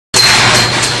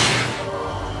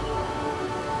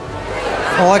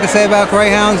All I can say about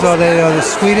Greyhounds are they are the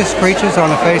sweetest creatures on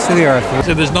the face of the earth.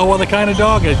 So there's no other kind of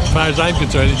dog, as far as I'm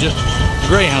concerned. It's just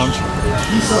Greyhounds.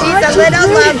 She's a little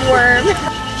love worm.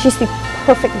 She's the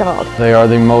perfect dog. They are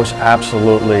the most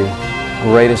absolutely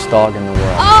greatest dog in the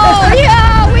world. Oh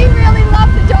yeah, we really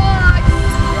love the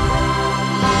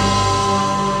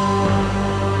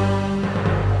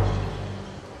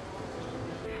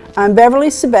dogs. I'm Beverly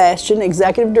Sebastian,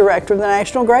 Executive Director of the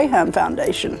National Greyhound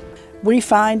Foundation. We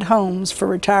find homes for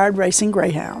retired racing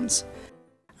greyhounds.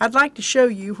 I'd like to show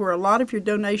you where a lot of your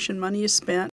donation money is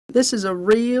spent. This is a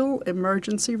real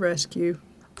emergency rescue.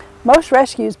 Most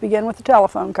rescues begin with a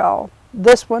telephone call.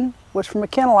 This one was from a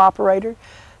kennel operator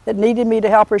that needed me to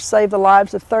help her save the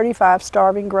lives of 35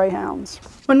 starving greyhounds.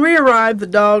 When we arrived, the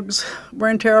dogs were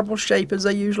in terrible shape, as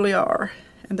they usually are,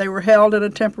 and they were held in a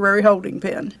temporary holding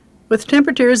pen. With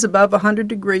temperatures above 100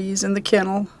 degrees in the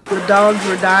kennel, the dogs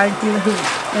were dying from the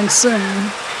heat, and soon,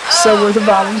 so were the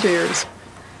volunteers.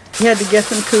 We had to get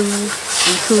them cool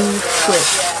and cooled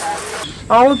quick.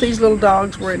 All of these little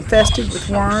dogs were infested with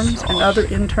worms and other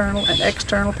internal and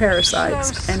external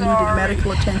parasites and needed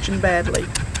medical attention badly.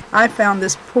 I found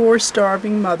this poor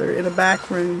starving mother in a back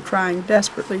room trying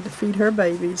desperately to feed her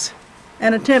babies,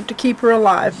 an attempt to keep her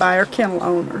alive by her kennel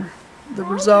owner. The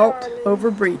result,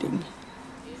 overbreeding.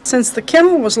 Since the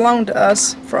kennel was loaned to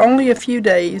us for only a few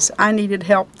days, I needed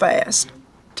help fast.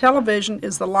 Television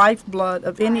is the lifeblood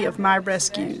of any of my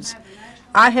rescues.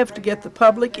 I have to get the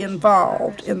public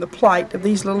involved in the plight of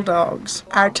these little dogs.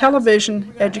 Our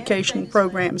television education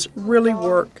programs really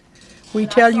work. We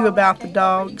tell you about the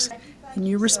dogs, and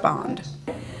you respond.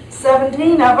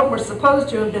 17 of them were supposed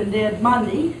to have been dead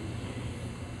Monday,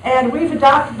 and we've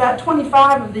adopted about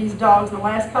 25 of these dogs in the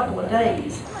last couple of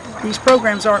days. These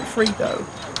programs aren't free, though.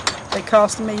 They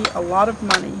cost me a lot of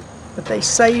money, but they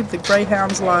save the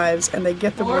greyhounds' lives and they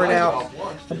get the word out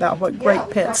about what great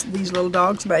pets these little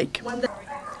dogs make.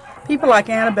 People like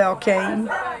Annabelle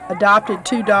came, adopted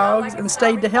 2 dogs, and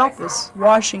stayed to help us,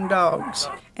 washing dogs.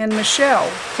 And Michelle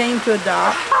came to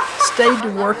adopt, stayed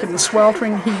to work in the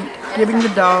sweltering heat, giving the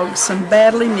dogs some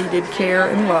badly needed care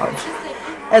and love.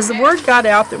 As the word got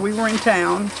out that we were in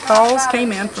town, calls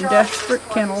came in from desperate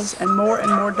kennels and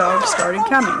more dogs started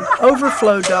coming.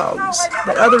 Overflow dogs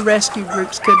that other rescue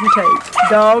groups couldn't take.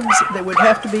 Dogs that would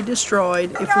have to be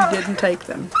destroyed if we didn't take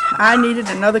them. I needed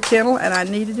another kennel and I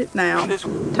needed it now.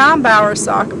 Tom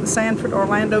Bowersock of the Sanford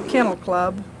Orlando Kennel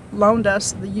Club loaned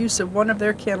us the use of one of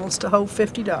their kennels to hold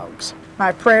 50 dogs.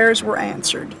 My prayers were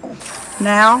answered.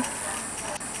 Now,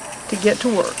 to get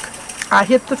to work. I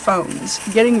hit the phones,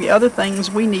 getting the other things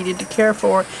we needed to care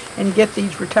for and get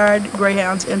these retired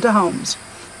greyhounds into homes.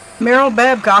 Merrill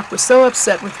Babcock was so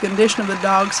upset with the condition of the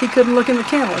dogs he couldn't look in the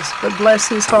kennels, but bless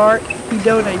his heart, he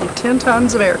donated 10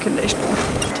 tons of air conditioning.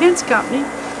 The Tents Company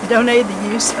donated the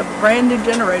use of a brand new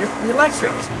generator for the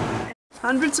electric.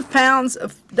 Hundreds of pounds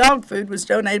of dog food was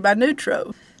donated by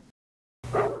Nutro.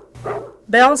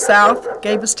 Bell South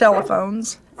gave us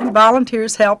telephones, and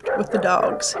volunteers helped with the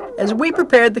dogs. As we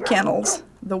prepared the kennels,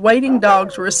 the waiting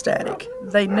dogs were ecstatic.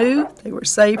 They knew they were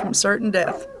saved from certain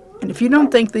death. And if you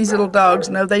don't think these little dogs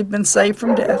know they've been saved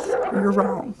from death, you're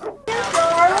wrong. Look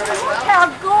how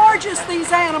gorgeous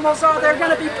these animals are. They're going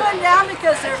to be put down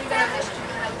because they're finished.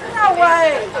 No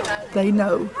way. They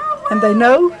know. And they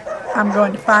know I'm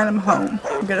going to find them a home.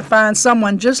 I'm going to find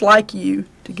someone just like you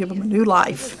to give them a new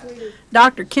life.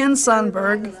 Dr. Ken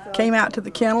Sundberg came out to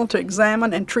the kennel to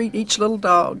examine and treat each little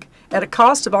dog. At a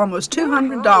cost of almost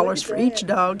 $200 for each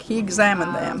dog, he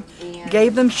examined them,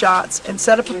 gave them shots, and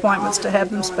set up appointments to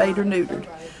have them spayed or neutered.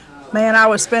 Man, I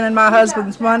was spending my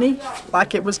husband's money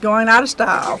like it was going out of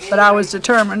style, but I was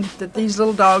determined that these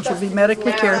little dogs would be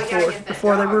medically cared for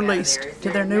before they were released to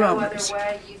their new owners.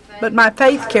 But my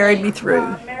faith carried me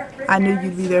through. I knew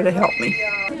you'd be there to help me.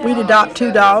 We'd adopt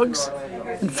 2 dogs,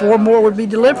 and 4 more would be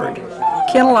delivered.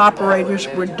 Kennel operators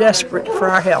were desperate for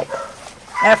our help.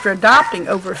 After adopting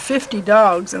over 50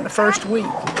 dogs in the first week,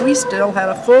 we still had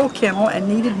a full kennel and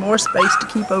needed more space to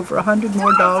keep over 100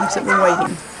 more dogs that were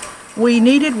waiting. We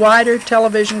needed wider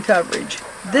television coverage.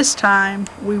 This time,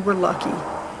 we were lucky.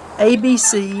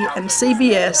 ABC and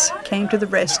CBS came to the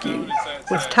rescue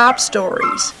with top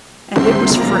stories, and it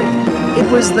was free. It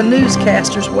was the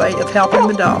newscaster's way of helping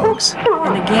the dogs.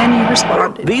 And again, you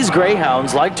responded. These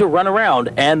greyhounds like to run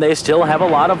around, and they still have a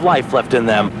lot of life left in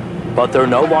them, but they're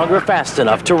no longer fast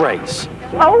enough to race.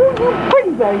 Oh, you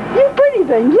pretty thing. You pretty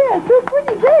thing. Yes, you're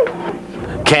pretty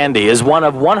thing. Candy is one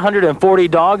of 140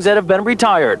 dogs that have been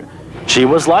retired. She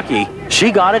was lucky. She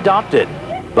got adopted,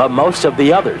 but most of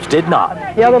the others did not.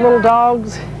 The other little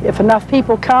dogs, if enough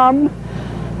people come,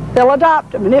 they'll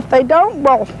adopt them. And if they don't,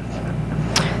 well,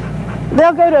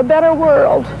 they'll go to a better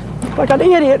world. Like an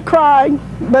idiot crying,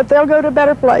 but they'll go to a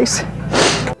better place.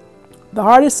 The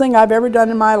hardest thing I've ever done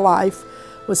in my life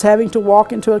was having to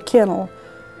walk into a kennel,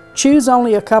 choose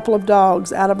only a couple of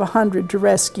dogs out of 100 to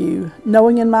rescue,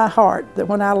 knowing in my heart that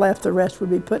when I left the rest would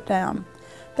be put down.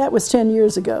 That was 10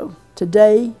 years ago.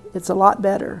 Today, it's a lot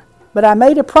better. But I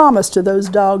made a promise to those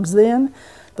dogs then,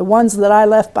 the ones that I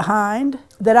left behind,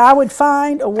 that I would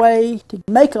find a way to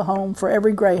make a home for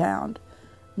every greyhound.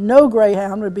 No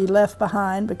greyhound would be left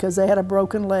behind because they had a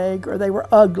broken leg or they were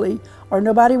ugly or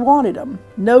nobody wanted them.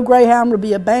 No greyhound would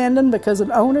be abandoned because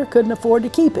an owner couldn't afford to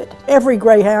keep it. Every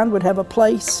greyhound would have a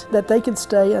place that they could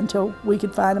stay until we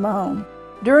could find them a home.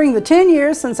 During the 10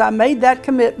 years since I made that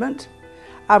commitment,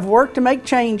 I've worked to make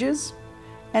changes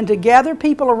and to gather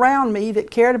people around me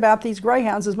that cared about these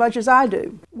greyhounds as much as I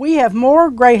do. We have more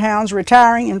greyhounds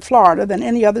retiring in Florida than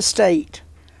any other state.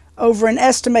 Over an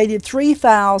estimated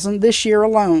 3,000 this year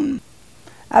alone.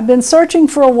 I've been searching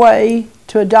for a way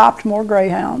to adopt more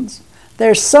greyhounds.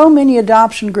 There's so many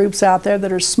adoption groups out there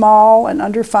that are small and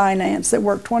underfinanced that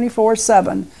work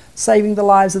 24/7 saving the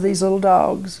lives of these little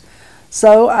dogs.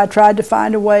 So I tried to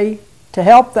find a way to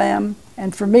help them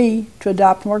and for me to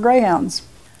adopt more greyhounds.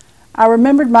 I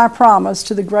remembered my promise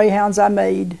to the greyhounds I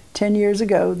made 10 years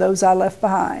ago, those I left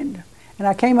behind, and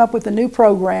I came up with a new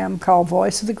program called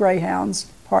Voice of the Greyhounds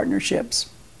Partnerships.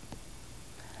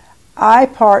 I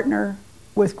partner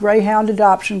with greyhound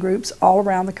adoption groups all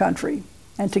around the country,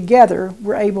 and together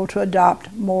we're able to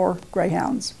adopt more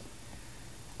greyhounds.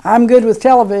 I'm good with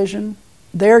television,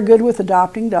 they're good with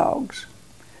adopting dogs.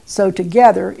 So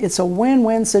together it's a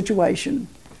win-win situation.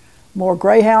 More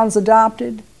greyhounds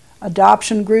adopted,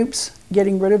 adoption groups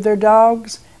getting rid of their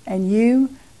dogs, and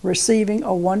you receiving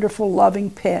a wonderful, loving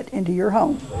pet into your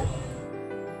home.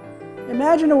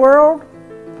 Imagine a world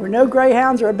where no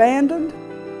greyhounds are abandoned.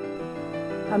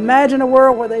 Imagine a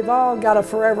world where they've all got a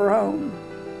forever home.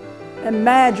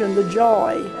 Imagine the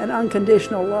joy and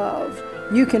unconditional love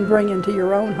you can bring into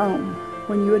your own home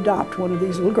when you adopt one of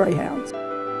these little greyhounds.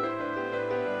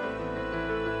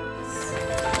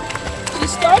 She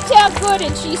starts out good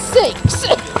and she sinks.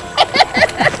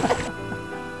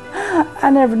 I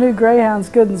never knew greyhounds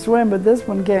couldn't swim, but this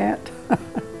one can't.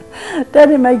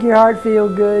 Doesn't it make your heart feel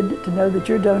good to know that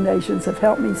your donations have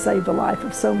helped me save the life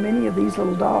of so many of these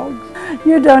little dogs?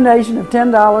 Your donation of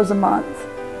 $10 a month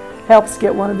helps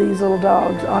get one of these little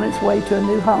dogs on its way to a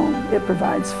new home. It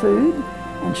provides food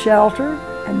and shelter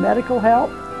and medical help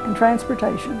and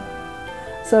transportation.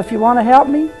 So if you want to help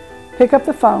me, pick up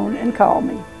the phone and call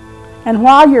me. And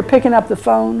while you're picking up the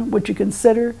phone, would you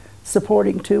consider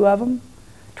supporting 2 of them?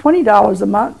 $20 a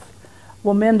month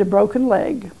will mend a broken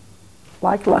leg,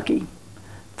 like Lucky.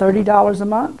 $30 a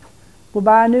month will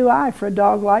buy a new eye for a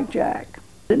dog like Jack.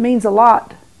 It means a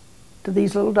lot to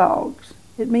these little dogs.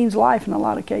 It means life in a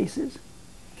lot of cases.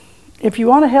 If you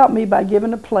want to help me by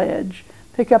giving a pledge,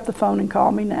 pick up the phone and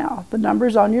call me now. The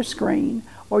number's on your screen,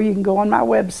 or you can go on my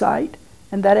website,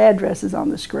 and that address is on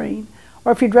the screen.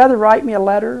 Or if you'd rather write me a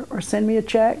letter or send me a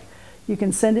check, you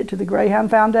can send it to the Greyhound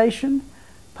Foundation,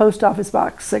 Post Office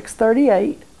Box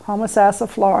 638, Homosassa,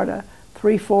 Florida,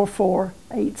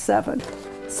 34487.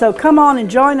 So come on and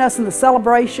join us in the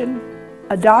celebration.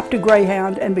 Adopt a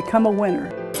greyhound and become a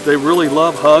winner. They really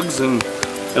love hugs, and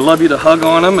they love you to hug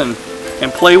on them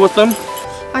and play with them.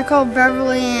 I called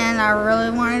Beverly and I really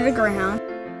wanted a greyhound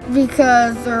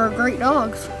because they're great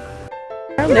dogs.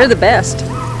 They're the best.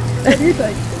 What do you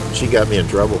think? She got me in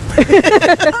trouble.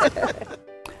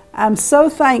 I'm so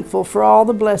thankful for all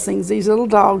the blessings these little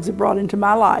dogs have brought into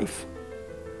my life.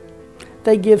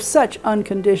 They give such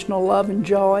unconditional love and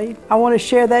joy. I want to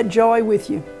share that joy with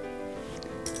you.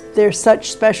 They're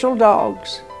such special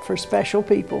dogs for special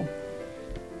people.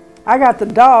 I got the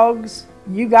dogs,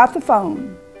 you got the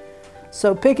phone.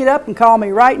 So pick it up and call me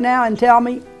right now and tell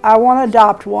me, I want to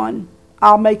adopt one.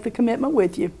 I'll make the commitment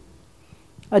with you.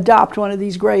 Adopt one of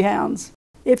these greyhounds.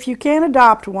 If you can't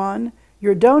adopt one,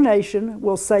 your donation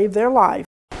will save their life.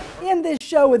 End this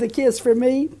show with a kiss for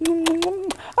me.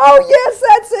 Oh yes,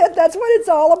 that's it. That's what it's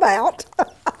all about.